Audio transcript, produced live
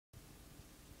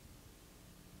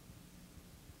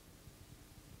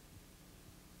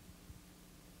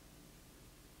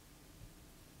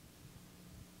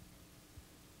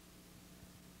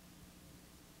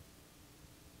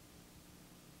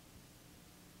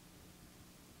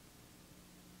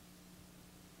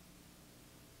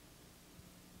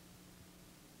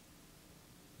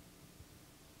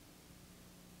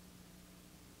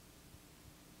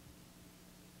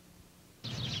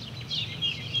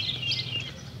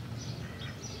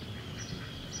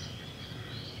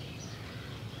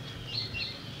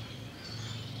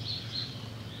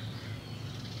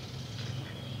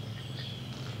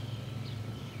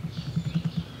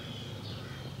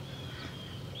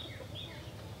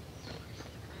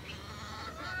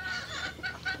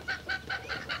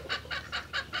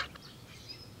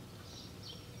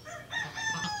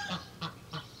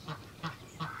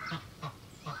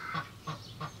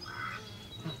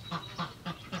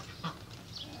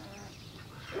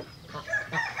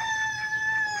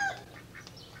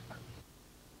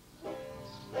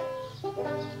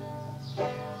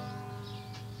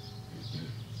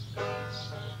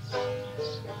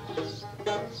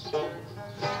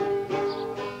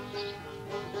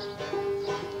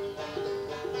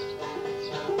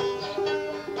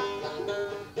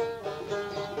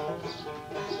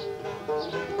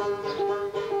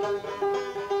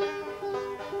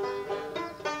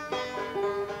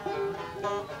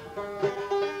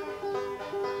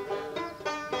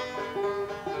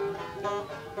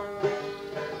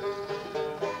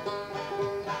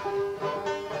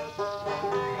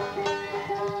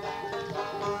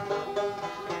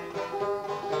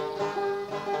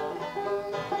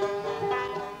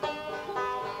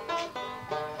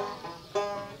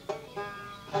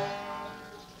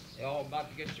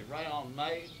well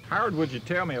made. Howard, would you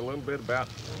tell me a little bit about,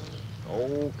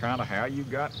 kind of how you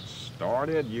got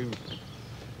started?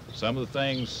 Some of the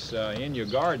things in your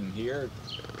garden here,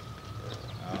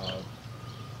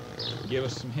 give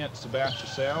us some hints about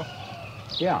yourself.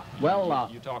 Yeah, well...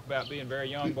 You talk about being a very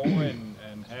young boy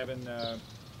and having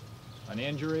an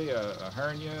injury, a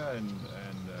hernia, and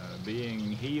being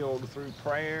healed through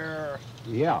prayer.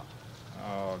 Yeah.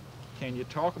 Can you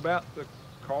talk about the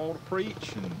call to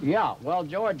preach? Yeah, well,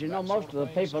 George, you know, most of the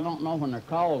people don't know when they're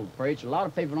called to preach. A lot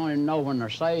of people don't even know when they're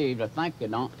saved, or think they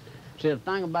don't. See, the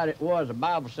thing about it was, the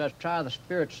Bible says, try the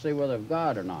Spirit to see whether of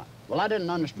God or not. Well, I didn't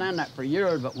understand that for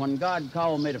years, but when God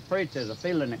called me to preach, there's a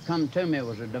feeling that come to me. It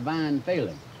was a divine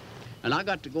feeling. And I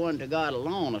got to go into God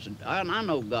alone. I said, I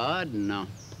know God, and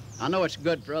I know it's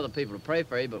good for other people to pray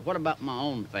for you, but what about my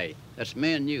own faith? That's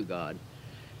me and you, God.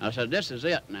 And I said, this is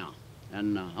it now,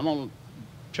 and I'm going to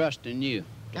trust in you.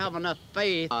 To have enough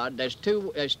faith, there's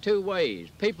two ways.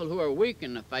 People who are weak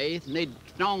in the faith need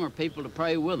stronger people to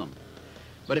pray with them.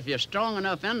 But if you're strong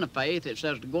enough in the faith, it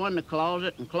says to go in the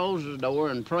closet and close the door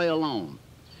and pray alone.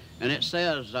 And it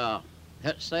says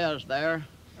there,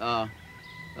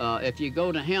 if you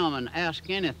go to him and ask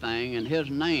anything in his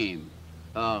name,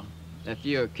 if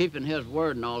you're keeping his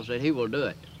word and all, that he will do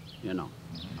it, you know.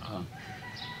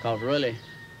 Because really,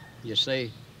 you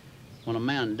see, when a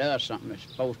man does something, it's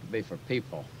supposed to be for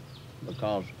people,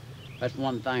 because that's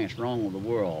one thing that's wrong with the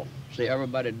world. See,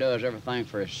 everybody does everything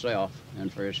for himself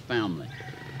and for his family.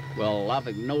 Well, I've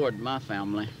ignored my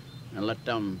family and let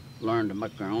them learn to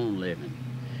make their own living.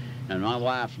 And my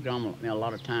wife's grumbled at me a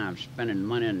lot of times, spending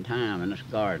money and time in this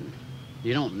garden.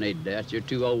 You don't need that. You're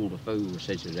too old to fool with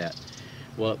such as that.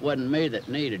 Well, it wasn't me that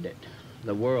needed it.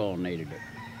 The world needed it.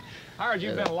 Howard,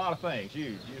 you've been a lot of things.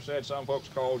 You said some folks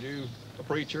called you a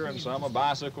preacher, and some a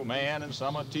bicycle man, and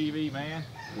some a TV man.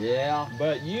 Yeah.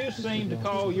 But you seem to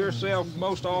call yourself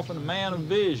most often a man of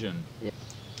vision. Yeah.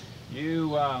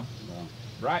 You,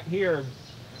 right here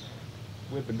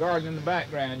with the garden in the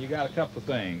background, you got a couple of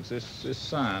things. This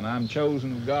sign, I'm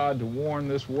chosen of God to warn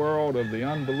this world of the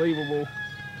unbelievable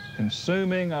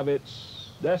consuming of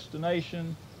its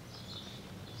destination,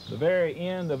 the very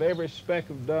end of every speck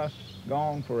of dust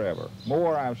gone forever.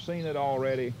 More, I've seen it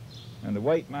already, and to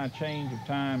wait my change of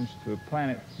times to a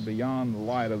planet beyond the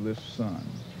light of this sun.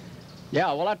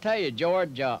 Yeah, well, I tell you,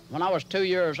 George, when I was 2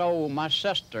 years old, my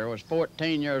sister was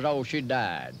 14 years old, she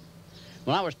died.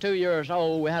 When I was 2 years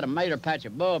old, we had a mater patch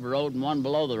above the road and one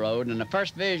below the road, and the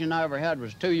first vision I ever had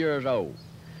was 2 years old.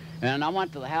 And I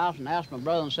went to the house and asked my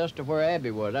brother and sister where Abby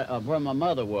was, where my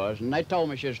mother was, and they told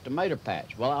me she was at the tomato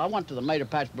patch. Well, I went to the tomato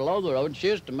patch below the road, and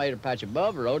she was at the tomato patch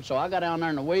above the road, so I got down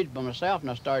there in the weeds by myself and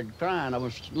I started crying. I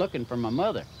was looking for my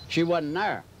mother. She wasn't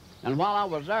there. And while I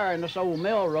was there in this old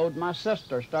mill road, my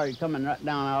sister started coming right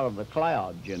down out of the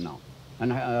clouds, you know.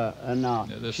 And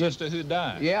the sister who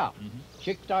died? Yeah. Mm-hmm.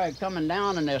 She started coming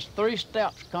down, and there's 3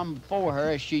 steps come before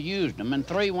her as she used them, and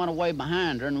 3 went away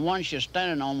behind her, and the one she was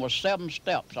standing on was 7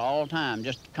 steps all the time,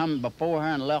 just coming before her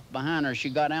and left behind her. She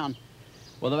got down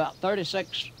with about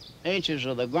 36 inches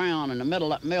of the ground in the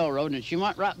middle of that mill road, and she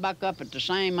went right back up at the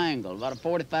same angle, about a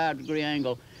 45-degree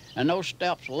angle, and those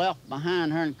steps left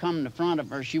behind her and come in the front of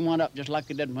her. She went up just like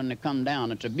it did when they come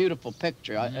down. It's a beautiful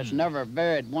picture. It's never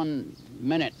varied 1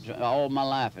 minute all my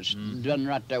life. It's done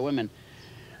right there with me.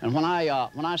 And when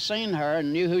I seen her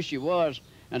and knew who she was,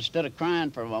 instead of crying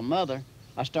for my mother,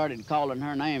 I started calling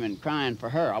her name and crying for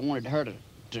her. I wanted her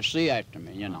to see after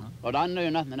me, you know. But I knew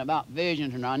nothing about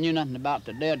visions, and I knew nothing about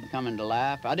the dead coming to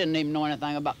life. I didn't even know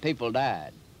anything about people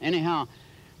died. Anyhow,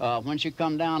 when she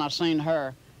come down, I seen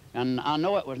her, and I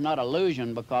know it was not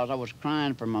illusion because I was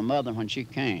crying for my mother when she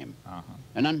came.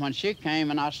 And then when she came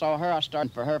and I saw her, I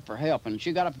started for her for help, and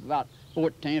she got up about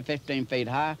 14, 15 feet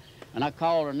high. And I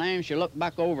called her name. She looked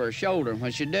back over her shoulder. And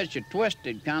when she did, she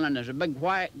twisted kind of, and there's a big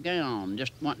white gown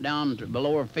just went down to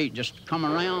below her feet, just come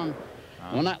around.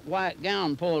 When that white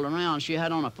gown pulled around, she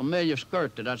had on a familiar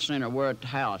skirt that I'd seen her wear at the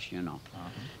house, you know.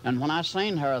 And when I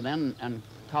seen her then and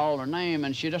called her name,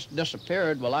 and she just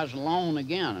disappeared, well, I was alone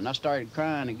again. And I started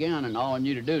crying again, and all I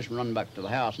knew to do was run back to the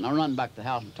house. And I run back to the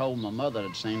house and told my mother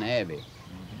I'd seen Abby.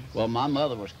 Well, my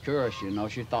mother was curious, you know.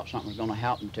 She thought something was going to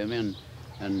happen to me,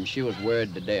 and she was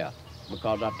worried to death,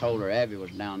 because I told her Abby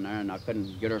was down there and I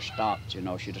couldn't get her stopped, you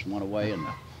know. She just went away. And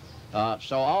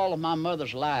so all of my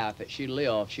mother's life that she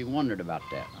lived, she wondered about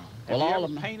that. Have you ever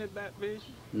painted that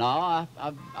vision? No,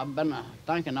 I've been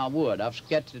thinking I would. I've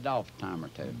sketched it off a time or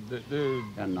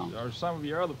two. Are some of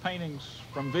your other paintings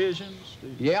from visions?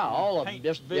 Yeah,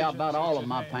 about all of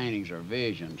my paintings are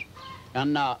visions.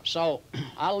 And so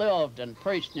I lived and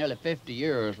preached nearly 50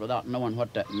 years without knowing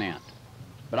what that meant.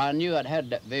 But I knew I'd had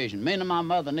that vision. Me and my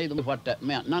mother neither knew what that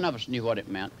meant. None of us knew what it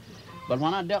meant. But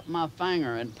when I dipped my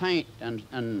finger in paint and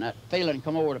that feeling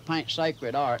come over to paint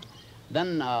sacred art,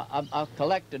 then I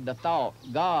collected the thought,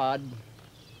 God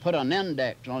put an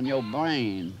index on your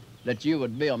brain that you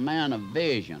would be a man of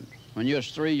vision when you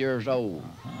was 3 years old.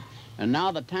 And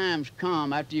now the time's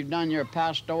come after you've done your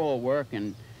pastoral work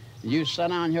and you sat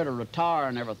down here to retire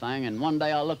and everything, and one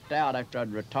day I looked out after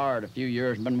I'd retired a few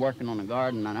years and been working on the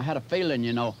garden, and I had a feeling,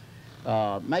 you know,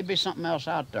 maybe something else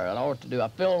out there that I ought to do. I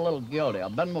feel a little guilty.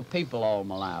 I've been with people all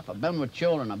my life. I've been with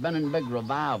children. I've been in big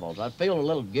revivals. I feel a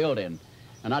little guilty,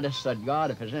 and I just said, God,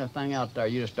 if there's anything out there,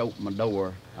 you just open my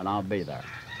door, and I'll be there.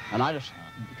 And I just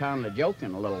kind of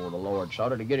joking a little with the Lord,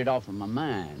 sort of to get it off of my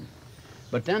mind.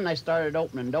 But then they started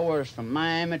opening doors from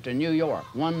Miami to New York,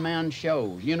 one-man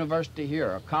shows, university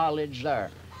here, a college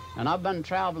there. And I've been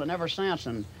traveling ever since,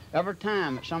 and every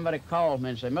time that somebody calls me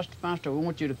and says, Mr. Finster, we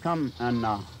want you to come and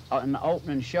in the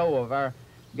opening show of our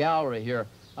gallery here,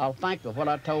 I'll think of what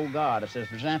I told God. I said, if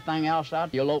there's anything else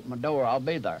out there, you'll open the door, I'll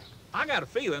be there. I got a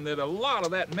feeling that a lot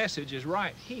of that message is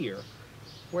right here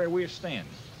where we're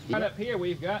standing. Right up here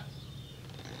we've got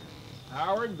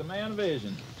Howard, the man of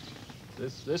vision.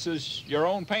 This is your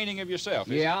own painting of yourself,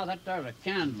 isn't it? That there's a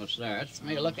canvas there. It's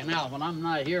me looking out. When I'm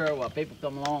not here, well, people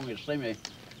come along and see me.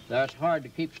 It's hard to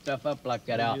keep stuff up like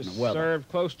that out in the weather. You served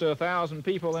close to 1,000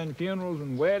 people in funerals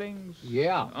and weddings.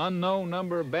 Yeah. An unknown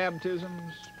number of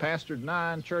baptisms, pastored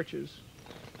 9 churches.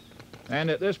 And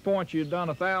at this point, you've done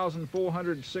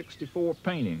 1,464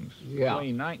 paintings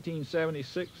between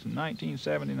 1976 and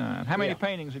 1979. How many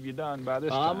paintings have you done by this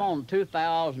time? I'm on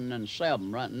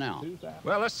 2007 right now. 2000.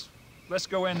 Well, let's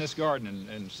go in this garden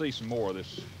and see some more of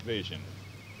this vision.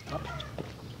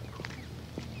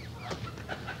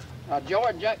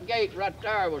 George, that gate right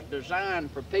there was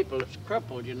designed for people that's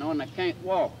crippled, you know, and they can't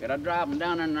walk. And I drive them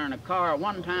down in there in a car.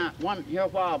 One here a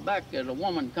while back, there's a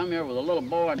woman come here with a little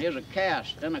boy, and here's a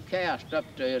cast up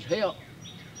to his hip.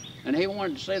 And he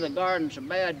wanted to see the garden so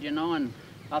bad, you know, and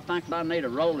I think I need a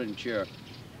rolling chair.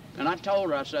 And I told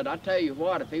her, I said, I tell you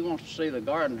what, if he wants to see the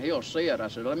garden, he'll see it. I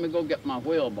said, let me go get my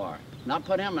wheelbarrow. And I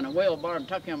put him in a wheelbarrow and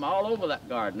took him all over that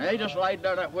garden. He just laid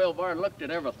there, that wheelbarrow, and looked at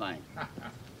everything.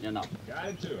 You know.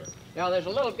 Guided tour. Yeah, there's a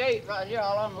little gate right here.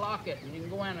 I'll unlock it, and you can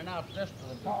go in and out this to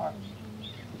the park.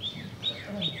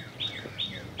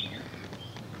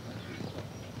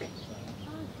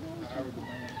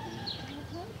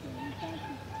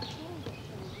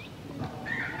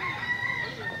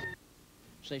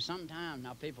 See, sometimes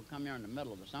now people come here in the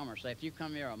middle of the summer. Say, if you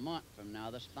come here a month from now,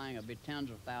 this thing will be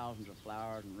tens of thousands of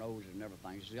flowers and roses and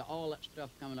everything. You see all that stuff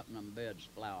coming up in them beds,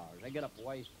 flowers. They get up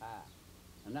waist high.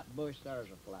 And that bush there is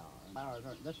a flower. And flowers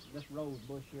are, this rose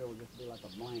bush here will just be like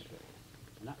a blanket.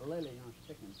 And that lily, you know,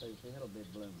 sticking through, see, it'll be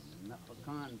blooming. And that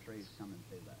pecan tree's coming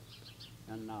through that.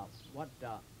 And I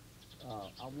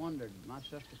wondered, my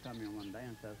sister come here one day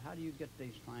and says, how do you get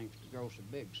these things to grow so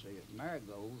big? See,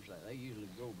 marigolds, they usually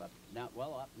grow about,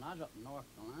 when I was up in North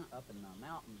Carolina, up in the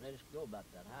mountains, they just grow about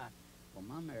that high. Well,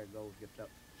 my marigolds get up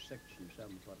 6 and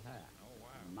 7 foot high.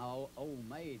 And my old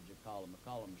maids, we call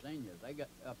them zinnias, they get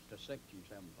up to 6 and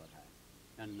 7 foot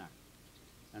high in there.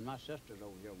 And my sister's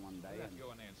over here one day. We'll have to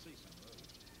go in there and see some of those.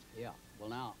 Yeah. Well,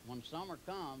 now, when summer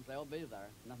comes, they'll be there.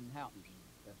 Nothing happens.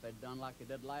 If they'd done like they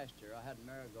did last year, I had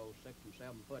marigolds 6 and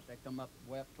 7 foot. They come up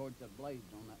way up towards the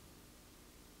blades on that.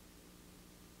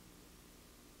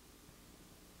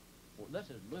 Well, this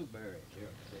is blueberries here.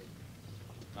 See.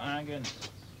 My goodness.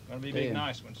 Gonna be big,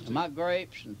 nice ones, too. My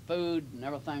grapes and food and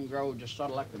everything grows just sort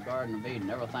of like the Garden of Eden.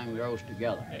 Everything grows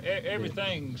together.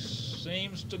 Everything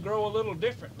seems to grow a little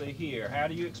differently here. How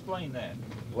do you explain that?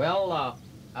 Well,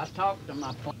 I talked to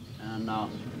my plant and I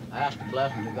asked the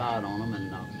blessing of God on them.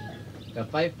 And if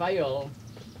they fail,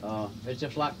 it's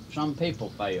just like some people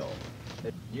fail.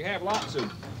 You have lots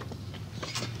of,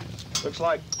 looks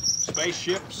like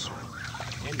spaceships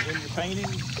in your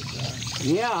paintings.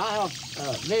 Yeah, I have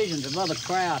visions of other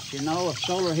crafts, you know, of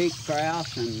solar heat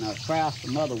crafts and crafts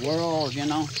from other worlds, you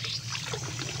know.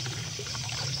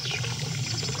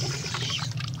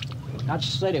 That's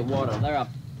city water. They're up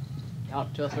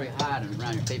out 2 or 3 hiding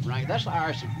around your feet. Right. That's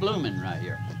iris is blooming right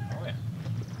here. Oh, yeah.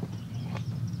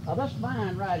 Now, this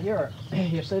vine right here,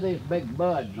 you see these big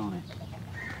buds on it.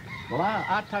 Well,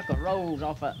 I took a rose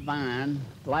off that vine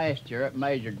last year. It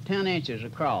measured 10 inches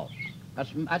across.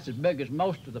 That's as big as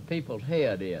most of the people's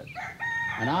head is.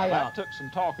 And that took some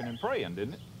talking and praying,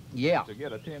 didn't it? Yeah. To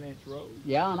get a 10-inch rose?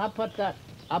 Yeah, and I put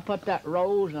that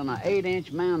rose in an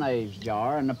 8-inch mayonnaise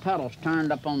jar, and the petals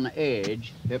turned up on the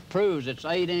edge. It proves it's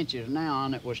 8 inches now,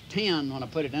 and it was 10 when I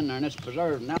put it in there, and it's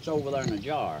preserved. Now it's over there in the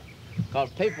jar. Because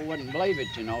people wouldn't believe it,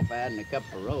 you know, if I hadn't a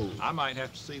couple of rows. I might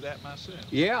have to see that myself.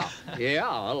 Yeah, yeah.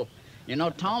 Well, you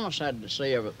know, Thomas had to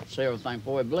see everything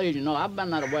before he believed. You know, I've been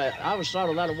that way. I was sort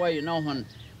of that way, you know,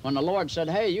 when the Lord said,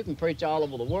 hey, you can preach all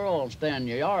over the world and stay in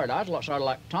your yard. I was sort of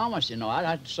like Thomas, you know. I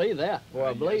had to see that before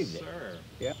I believed it. Yes, sir.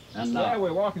 Yeah. And yeah,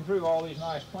 we're walking through all these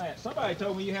nice plants. Somebody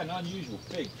told me you had an unusual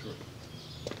fig tree.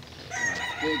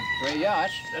 Fig tree, yeah,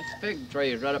 that's fig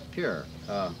trees right up here.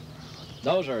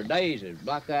 Those are daisies,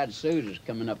 black-eyed Susans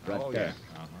coming up right there.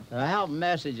 Yeah. I have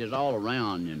messages all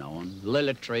around, you know, and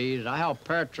lily trees. I have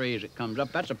pear trees that comes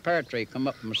up. That's a pear tree come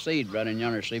up from a seed right in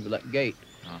yonder, see, with that gate.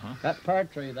 That pear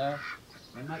tree there,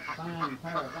 they make fine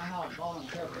pears. I have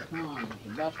volunteer pecans. It's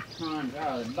the best pecans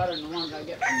are. They're better than the ones I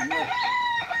get from the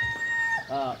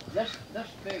nursery. This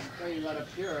fig tree right up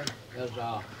here is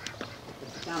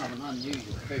it's kind of an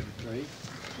unusual fig tree.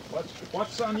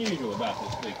 What's unusual about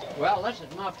this fig tree? Well, this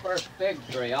is my first fig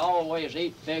tree. I always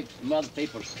eat figs from other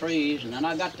people's trees, and then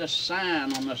I got this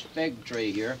sign on this fig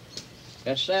tree here.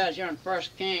 It says here in 1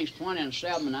 Kings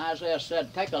 20:7, Isaiah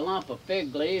said, take a lump of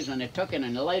fig leaves, and he took it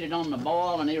and he laid it on the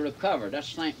boil, and he recovered. That's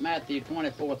St. Matthew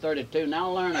 24:32. Now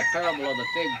learn a parable of the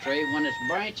fig tree. When its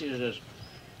branches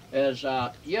is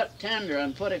yet tender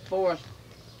and put a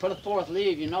forth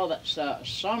leaf, you know that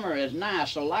summer is nigh.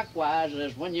 So likewise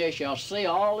is when ye shall see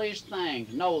all these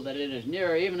things, know that it is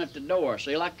near, even at the door.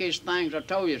 See, like these things I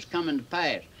told you, it's coming to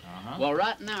pass. Well,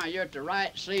 right now, you're at the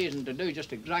right season to do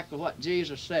just exactly what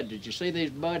Jesus said. Did you see these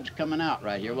buds coming out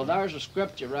right here? Well, there's a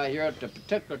scripture right here at the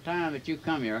particular time that you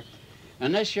come here.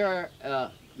 And this here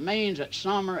means that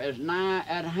summer is nigh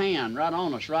at hand, right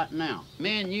on us right now.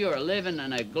 Me and you are living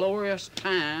in a glorious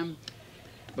time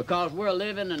because we're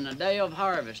living in the day of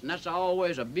harvest, and that's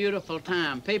always a beautiful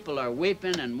time. People are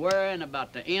weeping and worrying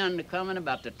about the end coming,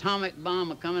 about the atomic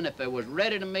bomb coming. If it was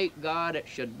ready to meet God, it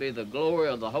should be the glory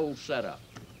of the whole setup.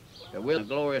 That we're in a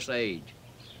glorious age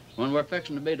when we're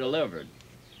fixing to be delivered.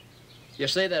 You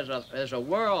see, there's a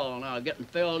world now getting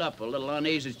filled up with little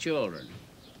uneasy children,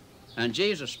 and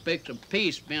Jesus speaks of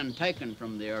peace being taken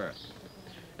from the earth.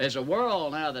 There's a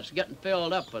world now that's getting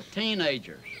filled up with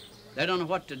teenagers. They don't know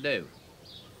what to do.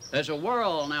 There's a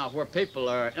world now where people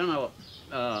are in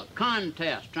a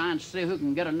contest trying to see who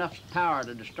can get enough power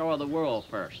to destroy the world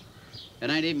first. It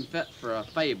ain't even fit for a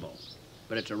fable,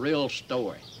 but it's a real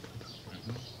story.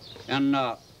 And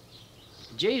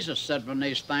Jesus said when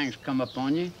these things come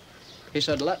upon you, he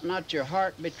said, let not your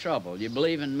heart be troubled. You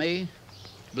believe in me,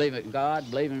 believe in God,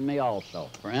 believe in me also.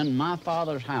 For in my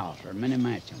Father's house are many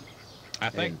mansions. I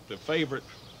think the favorite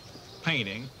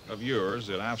painting of yours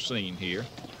that I've seen here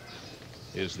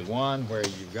is the one where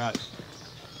you've got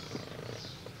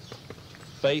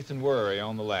faith and worry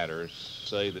on the ladders.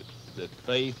 Say that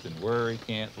faith and worry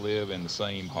can't live in the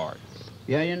same heart.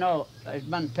 Yeah, you know, there's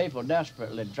been people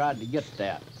desperately tried to get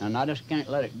that, and I just can't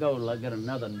let it go till I get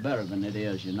another better than it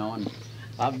is, you know. And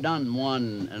I've done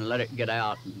one and let it get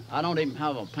out. I don't even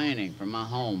have a painting from my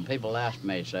home. People ask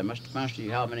me, say, Mr. Finster,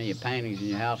 you have any of your paintings in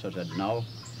your house? I said, no.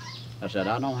 I said,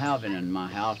 I don't have any in my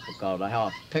house because I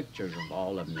have pictures of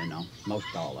all of them, you know, most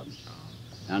all of them.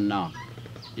 And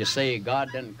you see, God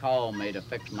didn't call me to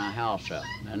fix my house up.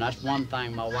 And that's one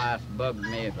thing my wife bugged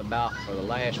me about for the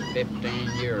last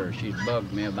 15 years. She's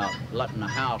bugged me about letting the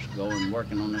house go and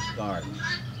working on this garden.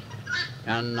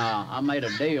 And I made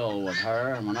a deal with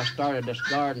her, and when I started this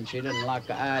garden, she didn't like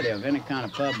the idea of any kind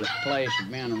of public place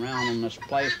of being around on this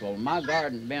place. Well, my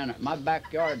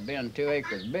backyard being 2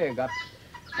 acres big,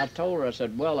 I told her, I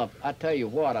said, well, I tell you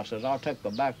what, I said, I'll take the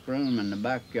back room and the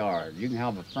backyard. You can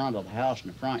have the front of the house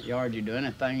and the front yard. You do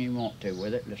anything you want to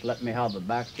with it. Just let me have the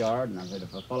backyard. And I said,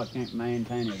 if a fella can't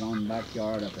maintain his own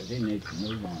backyard, I said, he needs to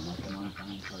move on. I said, I'm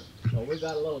fine for it. So we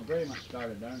got a little agreement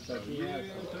started there. And so you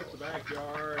took the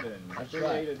backyard and created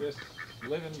right. This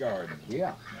living garden.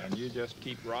 Yeah. And you just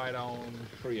keep right on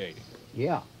creating.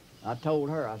 Yeah. I told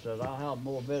her, I said, I'll have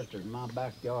more visitors in my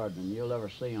backyard than you'll ever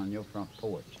see on your front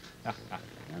porch.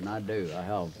 And I do. I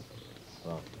have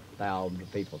thousands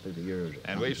of people through the years.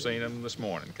 And we've seen them this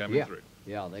morning coming through.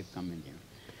 Yeah, they've come in here.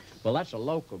 Well, that's a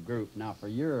local group. Now, for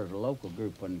years, a local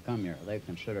group wouldn't come here. They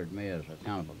considered me as a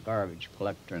kind of a garbage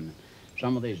collector. And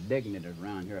some of these dignitaries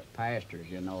around here at pastors,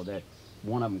 you know, that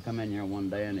one of them come in here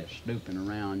one day and they're snooping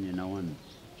around, you know, and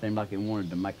it seemed like he wanted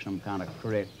to make some kind of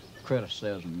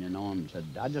criticism, you know, and said,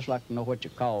 I'd just like to know what you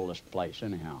call this place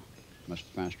anyhow, Mr.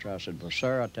 Finster. I said, well,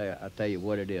 sir, I tell you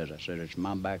what it is. I said, it's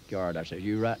my backyard. I said,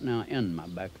 you right now in my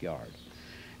backyard.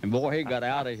 And boy, he got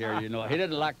out of here, you know. He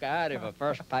didn't like the idea of a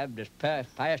first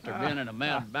pastor being in a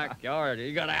man's backyard.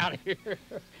 He got out of here.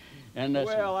 And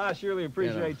well, I surely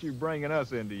appreciate you bringing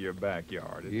us into your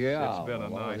backyard. It's been a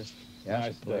nice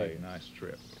day, nice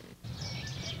trip.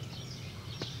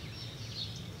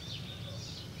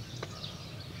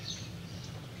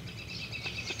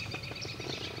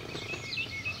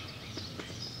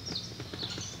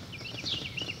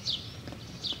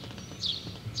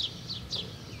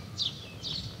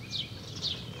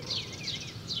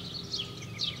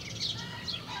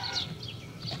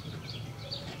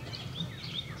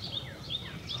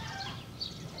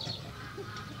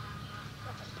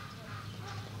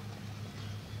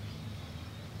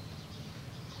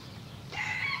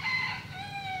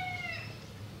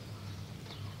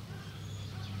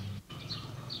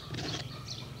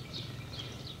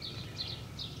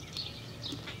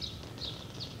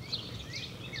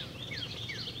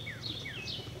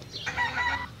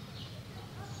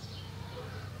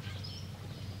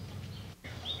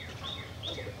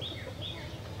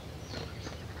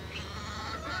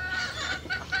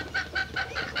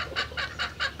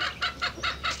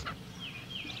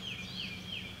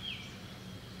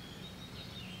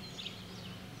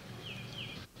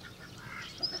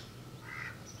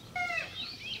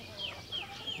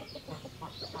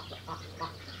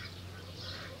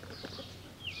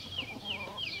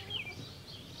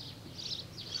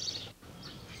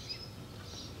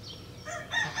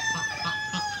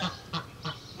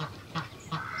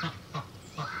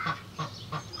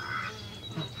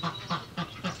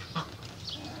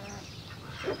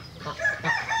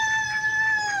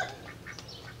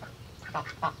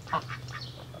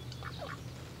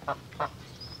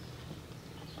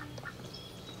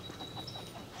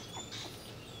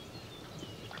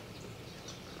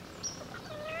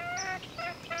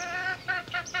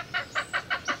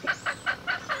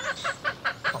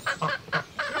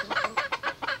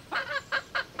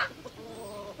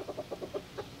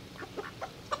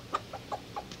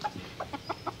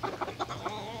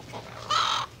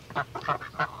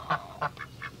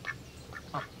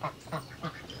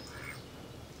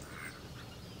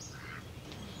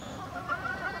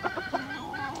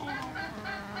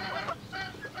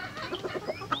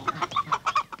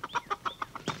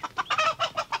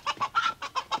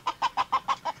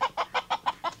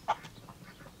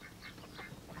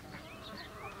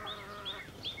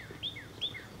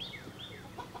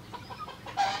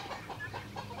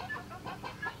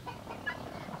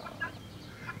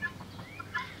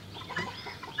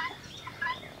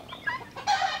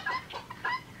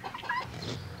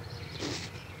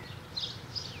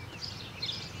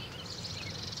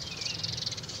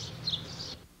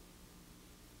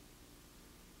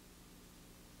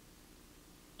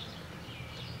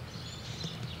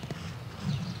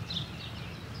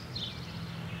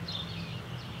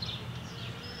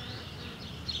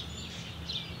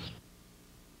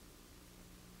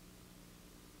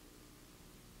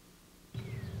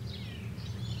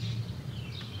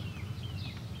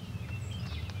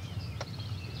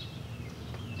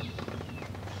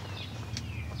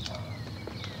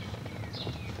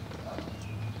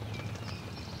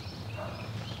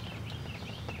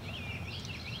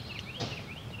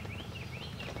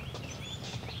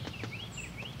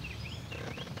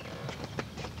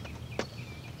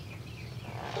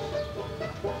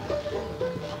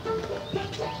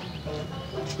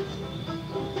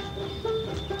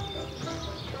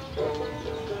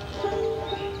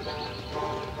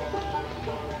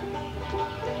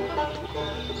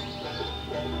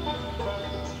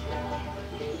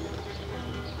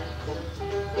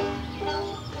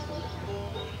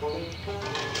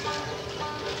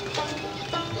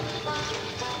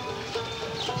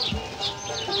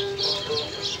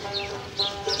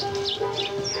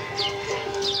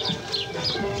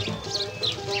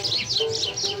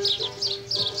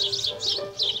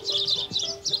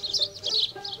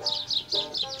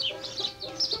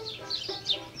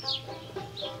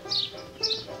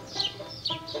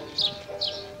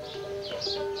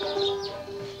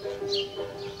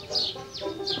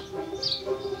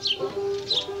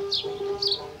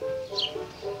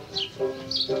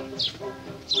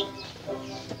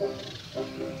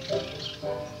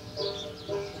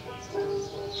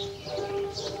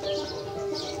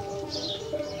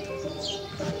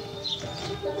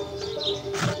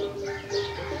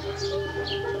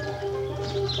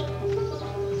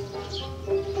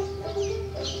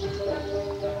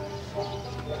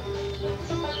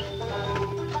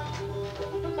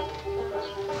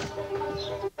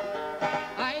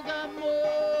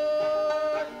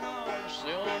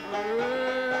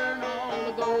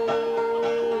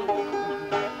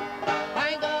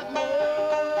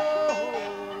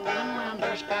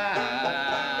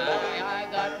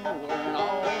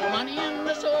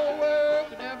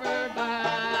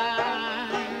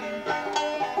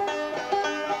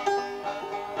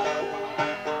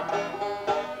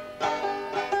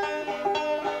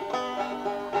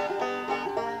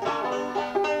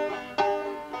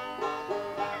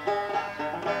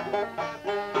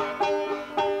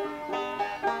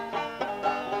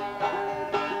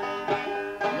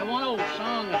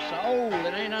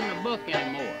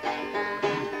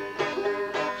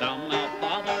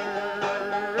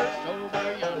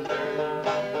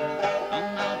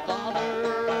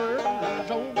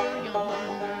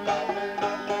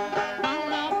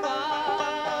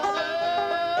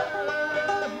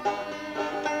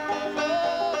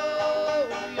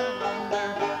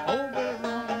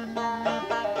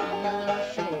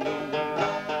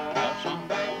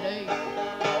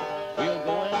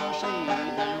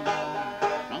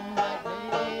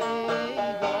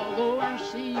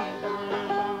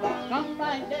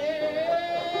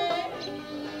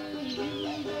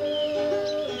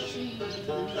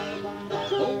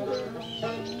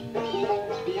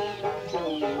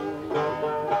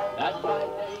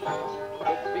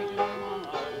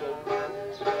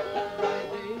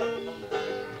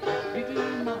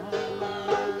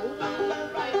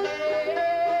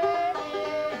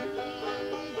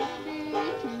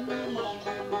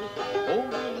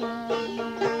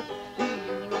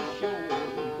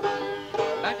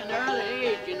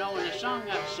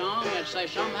 they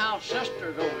somehow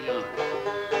sisters over yonder.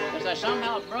 If they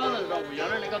somehow brothers over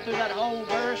yonder, and they go through that whole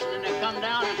verse, and then they come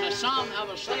down and say, some have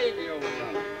a Savior over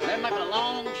yonder. They make a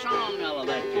long song out of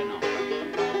that, you know.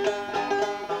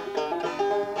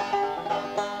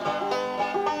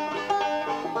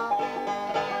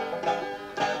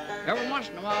 Every once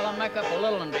in a while, I make up a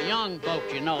little one to young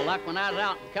folks, you know. Like when I was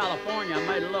out in California, I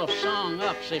made a little song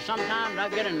up. See, sometimes I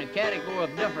get in the category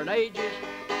of different ages.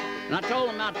 And I told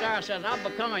them out there, I said, I've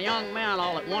become a young man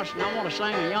all at once, and I want to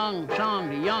sing a young song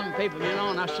to young people, you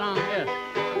know, and I sung this.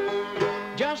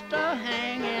 Just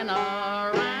a-hanging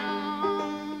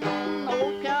around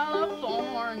old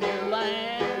California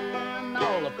land,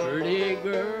 all the pretty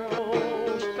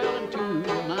girls fell into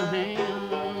my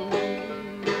hand.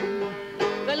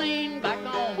 They leaned back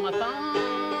on my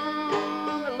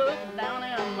thumb and looked down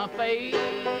in my face.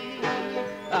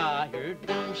 I heard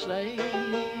them say,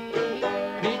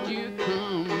 did you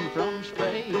come from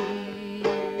space?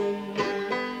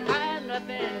 I had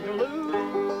nothing to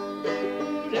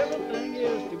lose, everything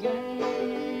is to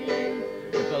gain.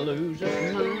 If I lose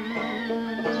this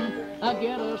mind, I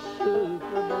get a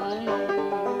super brain.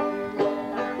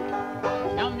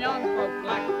 Them young folks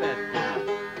like that.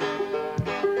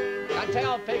 I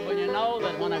tell people, you know,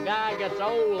 that when a guy gets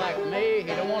old like me, he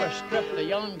don't want to strip the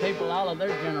young people out of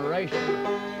their generation.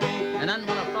 And then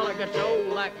when a fella gets old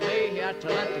like me, he has to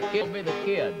let the kid be the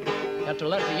kid. He has to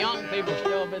let the young people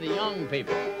still be the young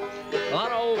people. A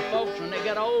lot of old folks, when they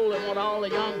get old, they want all the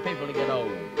young people to get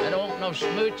old. They don't want no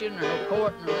smooching or no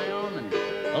courting around. And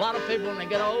a lot of people, when they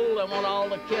get old, they want all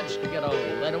the kids to get old.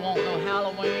 They don't want no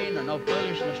Halloween or no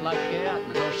foolishness like that,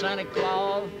 and no Santa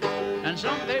Claus. And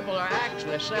some people are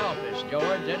actually selfish,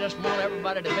 George. They just want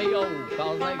everybody to be old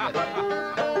because they get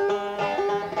old.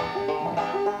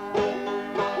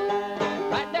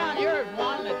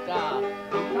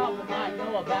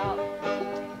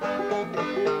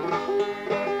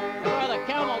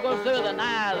 Through the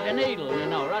eye of the needle, you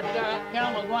know, right there, that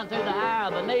camel going through the eye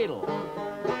of the needle.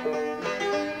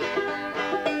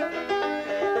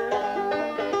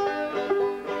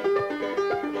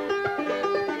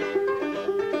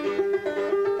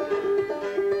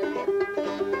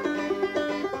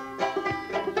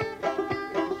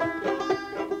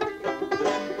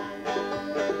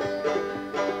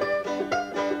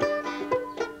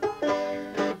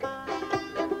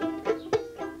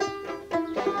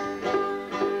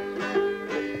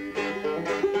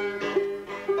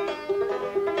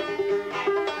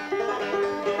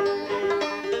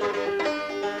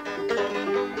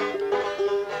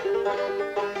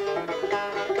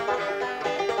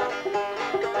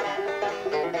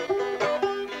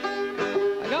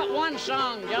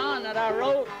 Song, John, that I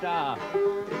wrote,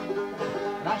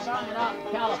 and I sung it out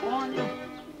in California.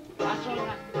 I sung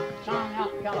that song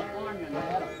out in California, and they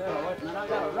had a fiddle with it. And I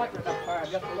got a record up there,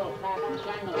 just a little tap and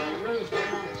sang of the roost, you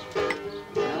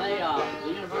know. And they,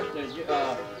 the University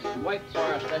of Wake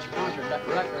Forest, they sponsored that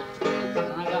record.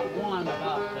 And I got one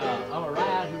about,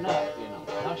 rising up, you know.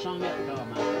 I sung it to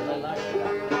them.